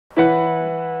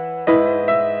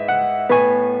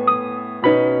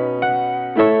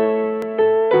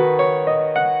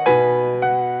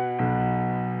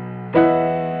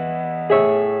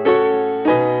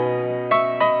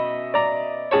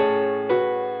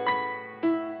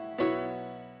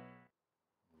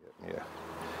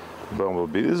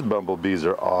bumblebee. These bumblebees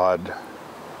are odd.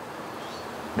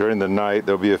 During the night,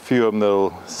 there'll be a few of them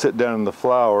that'll sit down in the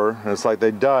flower, and it's like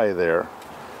they die there.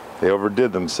 They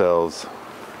overdid themselves.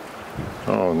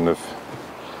 Oh, and let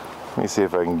me see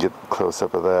if I can get close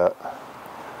up of that.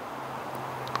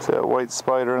 See that white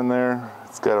spider in there?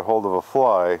 It's got a hold of a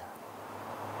fly.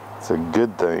 It's a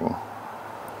good thing.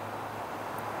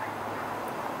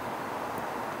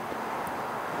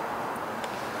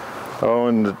 Oh,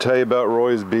 and to tell you about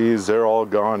Roy's bees, they're all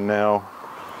gone now.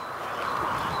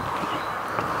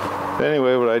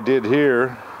 Anyway, what I did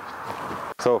here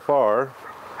so far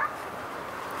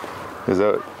is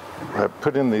that I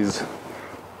put in these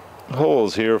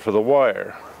holes here for the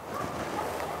wire,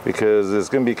 because it's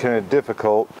going to be kind of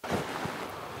difficult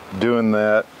doing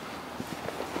that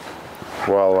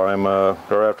while I'm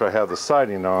or after I have the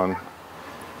siding on.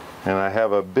 And I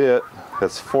have a bit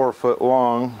that's 4 foot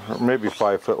long, or maybe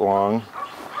 5 foot long.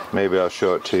 Maybe I'll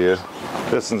show it to you.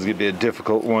 This one's going to be a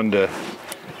difficult one to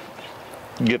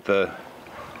get the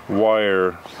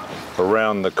wire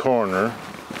around the corner,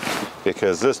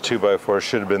 because this 2x4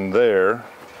 should have been there,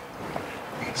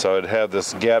 so I'd have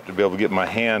this gap to be able to get my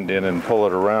hand in and pull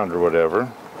it around or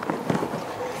whatever.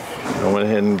 I went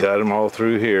ahead and got them all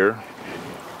through here.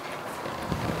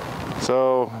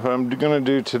 So what I'm going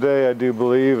to do today, I do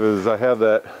believe, is I have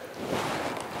that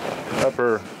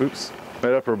upper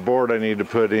board I need to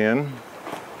put in,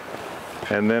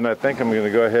 and then I think I'm going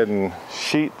to go ahead and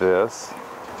sheet this.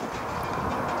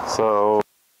 So,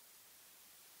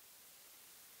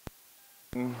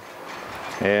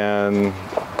 and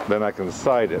then I can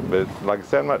side it. But like I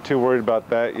said, I'm not too worried about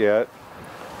that yet,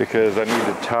 because I need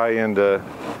to tie into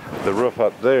the roof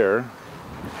up there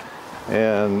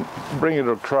and bring it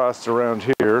across around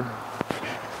here.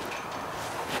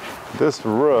 This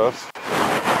roof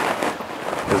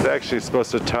is actually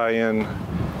supposed to tie in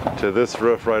to this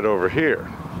roof right over here,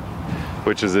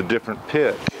 which is a different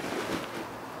pitch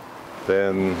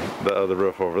than the other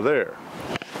roof over there.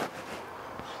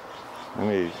 Let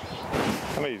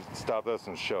me stop this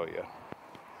and show you.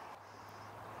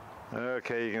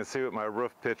 Okay, you can see what my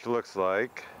roof pitch looks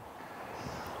like.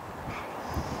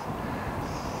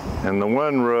 And the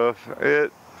one roof,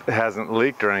 it hasn't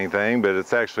leaked or anything, but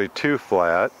it's actually too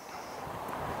flat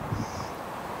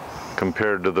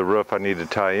compared to the roof I need to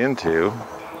tie into.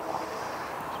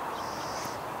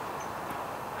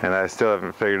 And I still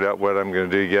haven't figured out what I'm going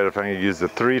to do yet. If I'm going to use the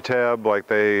 3-tab like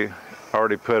they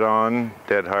already put on.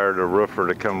 Dad hired a roofer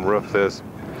to come roof this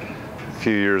a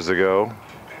few years ago,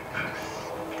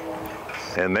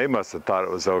 and they must have thought it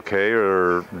was okay,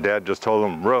 or Dad just told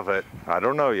them roof it. I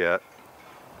don't know yet.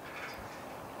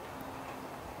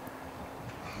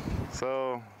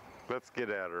 So let's get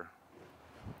at her.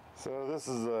 So this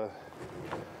is a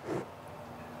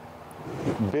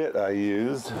bit I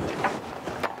used.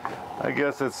 I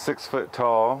guess it's 6 foot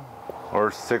tall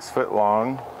or 6 foot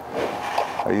long.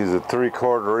 I use a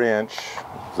 3/4 inch,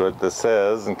 is what this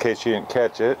says, in case you didn't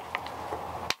catch it.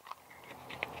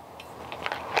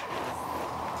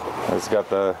 It's got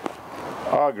the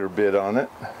auger bit on it.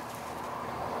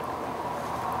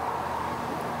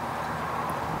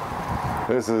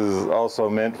 This is also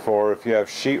meant for if you have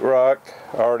sheetrock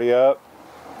already up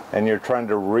and you're trying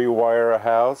to rewire a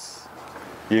house,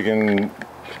 you can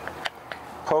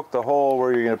poke the hole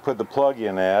where you're going to put the plug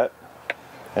in at,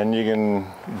 and you can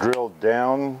drill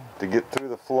down to get through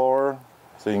the floor,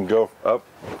 so you can go up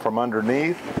from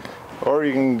underneath, or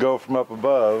you can go from up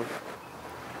above,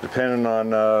 depending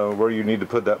on where you need to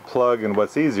put that plug and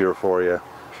what's easier for you.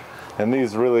 And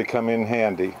these really come in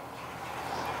handy.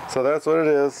 So that's what it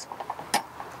is.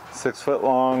 6 foot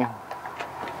long,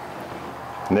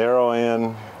 narrow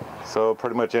end, so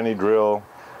pretty much any drill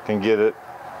can get it.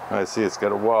 I see it's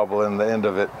got a wobble in the end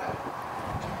of it.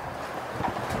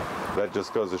 That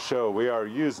just goes to show we are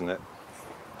using it.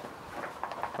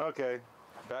 Okay,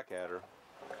 back at her.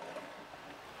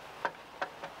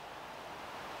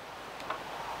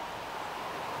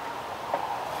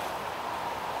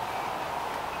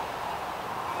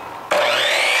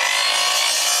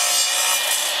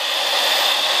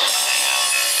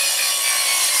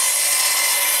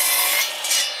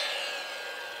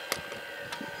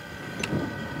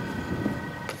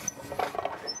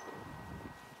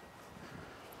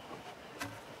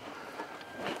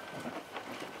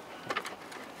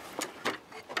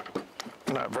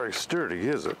 Not very sturdy,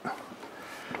 is it?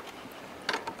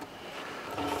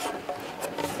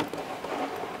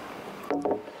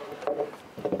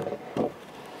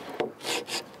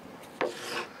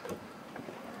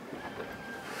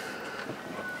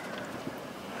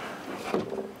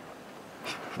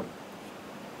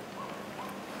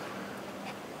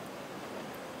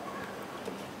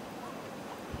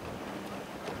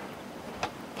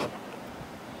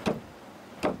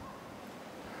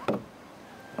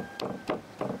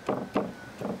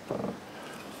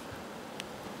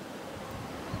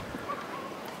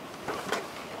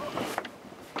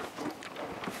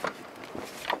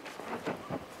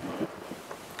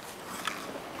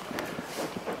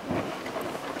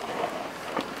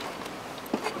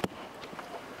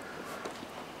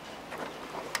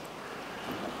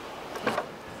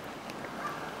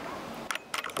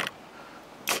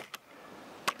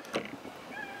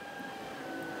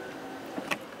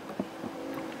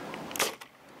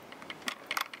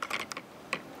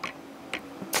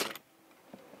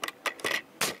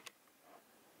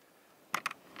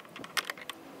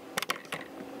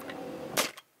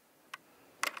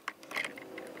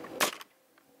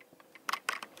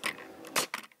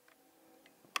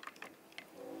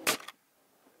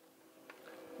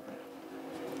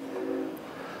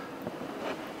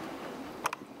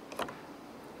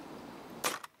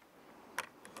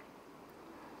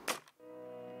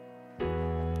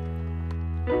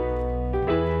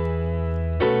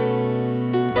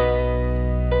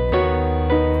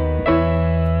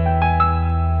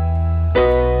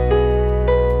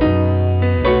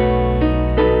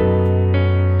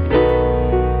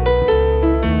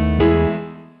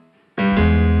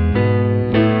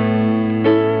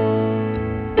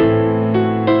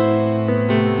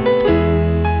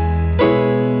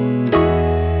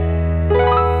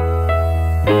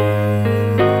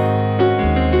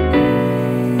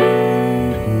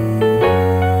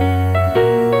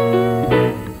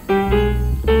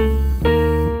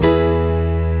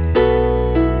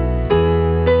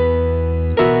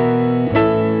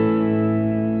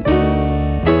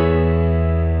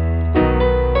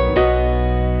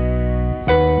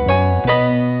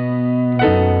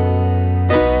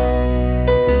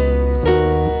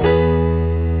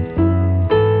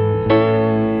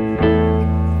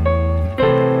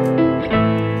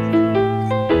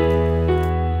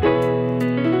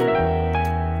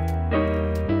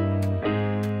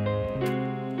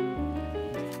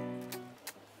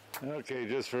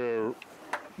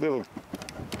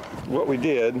 what we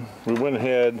did, we went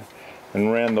ahead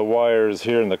and ran the wires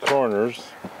here in the corners,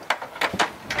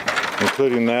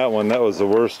 including that one. That was the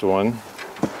worst one.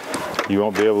 You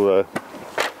won't be able to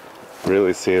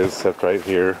really see it except right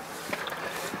here.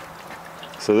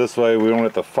 So this way we don't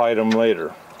have to fight them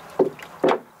later.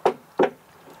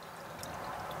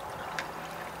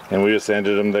 And we just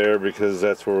ended them there because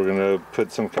that's where we're going to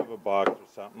put some kind of a box or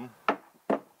something.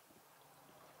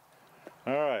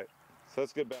 Alright, so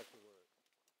let's get back to work.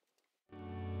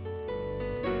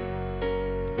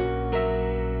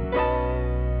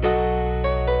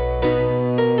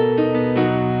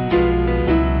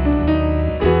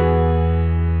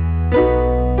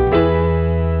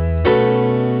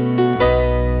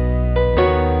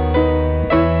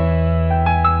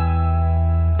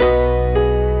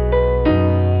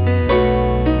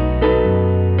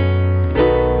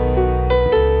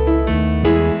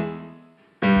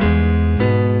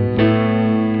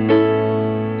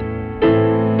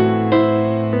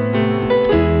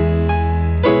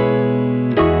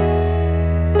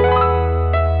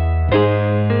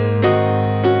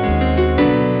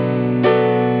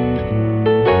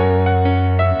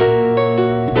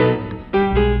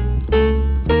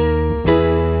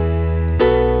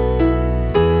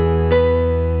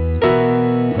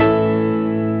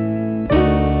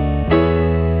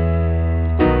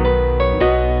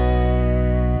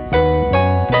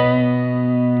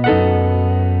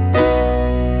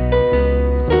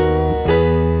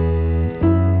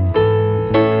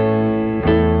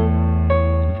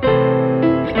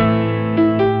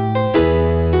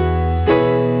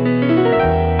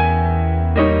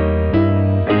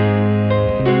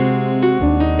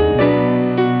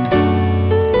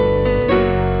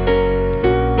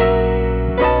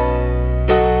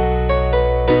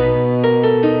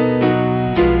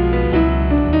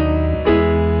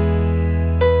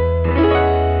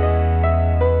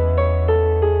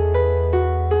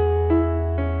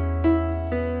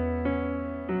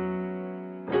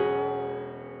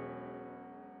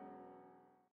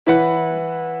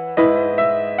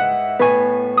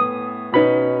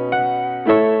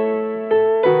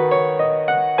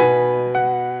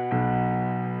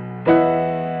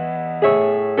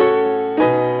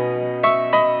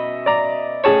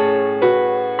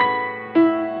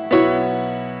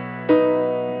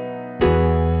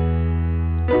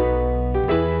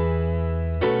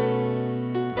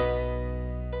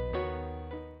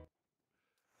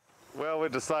 Well, we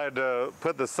decided to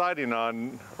put the siding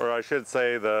on, or I should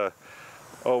say the,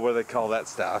 what do they call that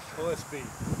stuff? OSB.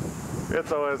 It's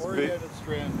OSB. Oriented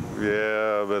strand board.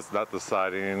 Yeah, but it's not the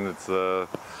siding, it's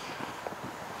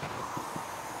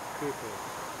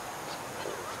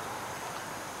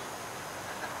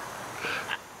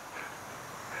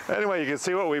Anyway, you can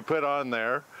see what we put on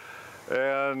there.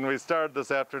 And we started this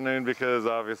afternoon because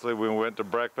obviously we went to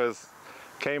breakfast,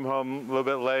 came home a little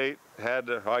bit late, had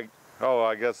to,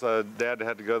 I guess Dad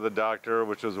had to go to the doctor,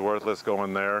 which was worthless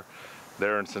going there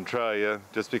in Centralia,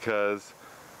 just because.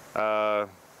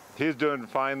 He's doing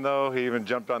fine though. He even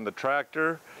jumped on the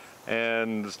tractor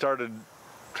and started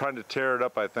trying to tear it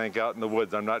up, I think, out in the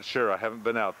woods. I'm not sure, I haven't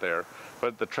been out there,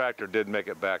 but the tractor did make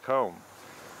it back home.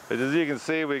 But as you can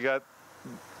see, we got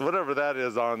whatever that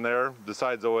is on there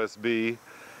besides OSB,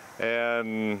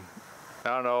 and I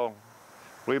don't know,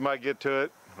 we might get to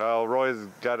it. Well, Roy's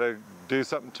got to do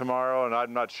something tomorrow, and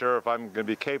I'm not sure if I'm going to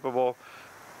be capable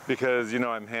because, you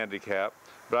know, I'm handicapped.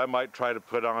 But I might try to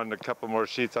put on a couple more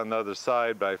sheets on the other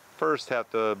side, but I first have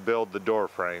to build the door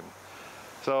frame.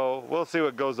 So we'll see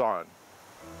what goes on.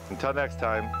 Until next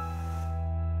time.